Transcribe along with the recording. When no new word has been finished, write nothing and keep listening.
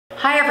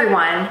Hi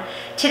everyone.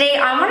 Today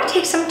I want to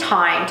take some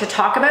time to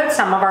talk about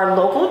some of our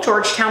local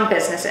Georgetown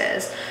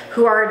businesses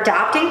who are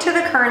adapting to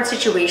the current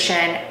situation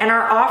and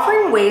are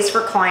offering ways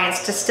for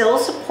clients to still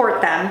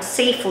support them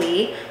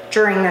safely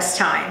during this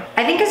time.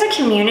 I think as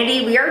a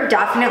community, we are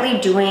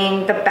definitely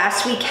doing the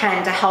best we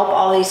can to help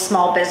all these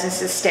small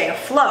businesses stay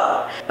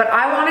afloat, but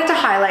I wanted to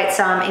highlight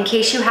some in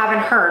case you haven't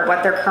heard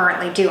what they're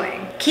currently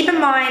doing. Keep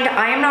in mind,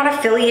 I am not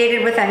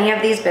affiliated with any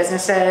of these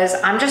businesses.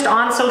 I'm just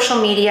on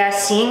social media,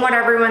 seeing what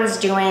everyone's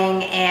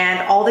doing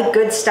and all the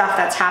good stuff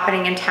that's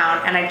happening in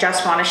town, and I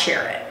just want to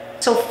share it.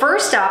 So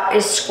first up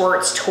is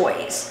Squirt's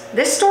Toys.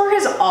 This store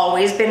has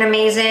always been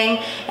amazing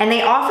and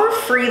they offer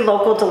free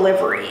local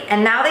delivery,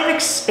 and now they've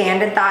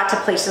expanded that to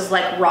places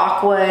like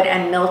Rockwood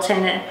and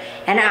Milton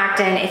and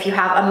Acton if you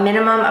have a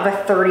minimum of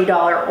a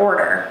 $30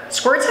 order.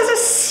 Squirt's has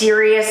a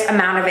serious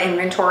amount of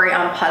inventory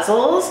on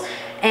puzzles,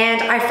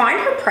 and I find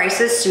her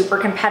prices super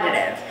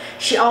competitive.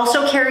 She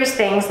also carries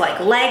things like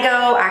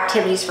Lego,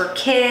 activities for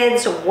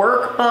kids,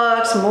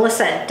 workbooks,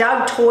 Melissa and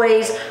Doug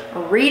toys,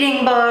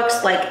 reading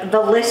books, like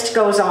the list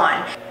goes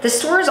on. The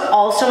store is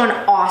also an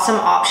awesome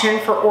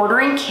option for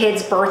ordering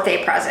kids'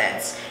 birthday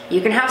presents.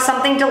 You can have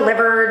something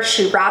delivered,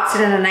 she wraps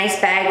it in a nice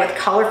bag with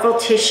colorful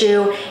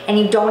tissue, and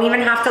you don't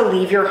even have to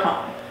leave your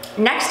home.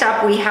 Next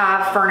up, we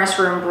have Furnace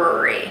Room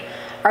Brewery.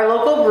 Our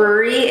local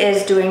brewery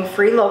is doing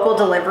free local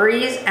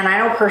deliveries, and I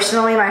know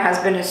personally my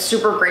husband is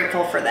super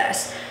grateful for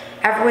this.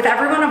 With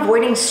everyone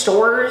avoiding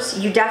stores,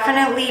 you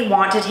definitely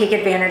want to take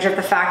advantage of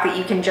the fact that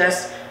you can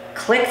just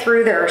click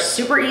through their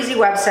super easy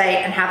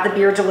website and have the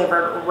beer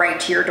delivered right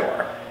to your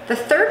door. The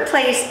third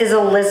place is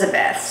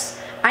Elizabeth's.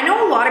 I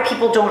know a lot of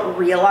people don't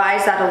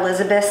realize that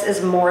Elizabeth's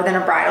is more than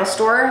a bridal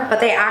store,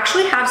 but they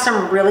actually have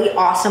some really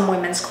awesome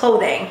women's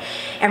clothing.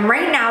 And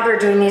right now they're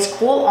doing these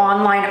cool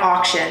online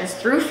auctions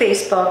through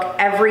Facebook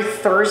every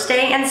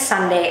Thursday and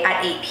Sunday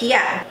at 8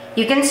 p.m.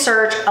 You can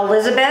search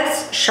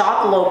Elizabeth's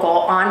Shop Local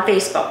on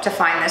Facebook to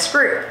find this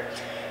group.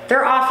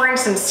 They're offering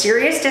some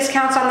serious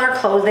discounts on their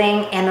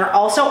clothing, and they're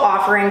also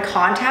offering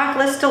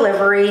contactless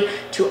delivery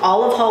to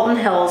all of Halton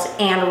Hills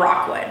and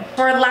Rockwood.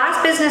 Our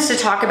last business to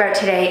talk about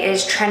today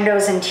is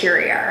Trendo's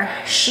Interior.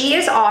 She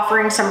is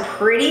offering some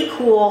pretty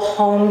cool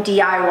home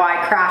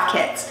DIY craft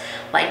kits,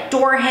 like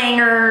door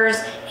hangers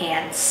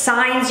and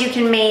signs you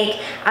can make,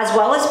 as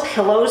well as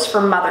pillows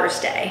for Mother's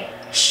Day.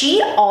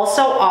 She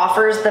also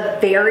offers the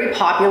very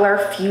popular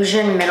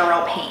Fusion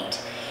Mineral Paint.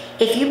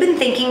 If you've been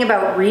thinking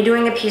about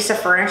redoing a piece of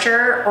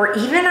furniture or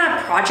even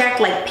a project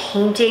like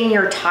painting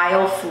your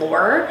tile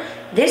floor,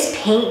 this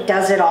paint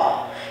does it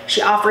all.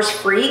 She offers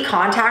free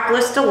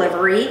contactless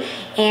delivery,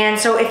 and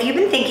so if you've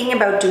been thinking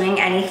about doing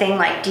anything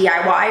like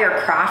DIY or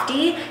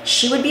crafty,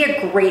 she would be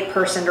a great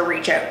person to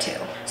reach out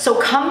to.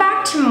 So come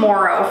back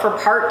tomorrow for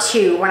part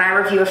 2 when I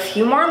review a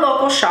few more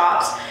local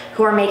shops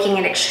who are making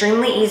it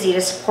extremely easy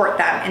to support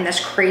them in this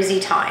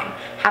crazy time.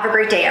 Have a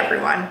great day,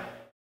 everyone.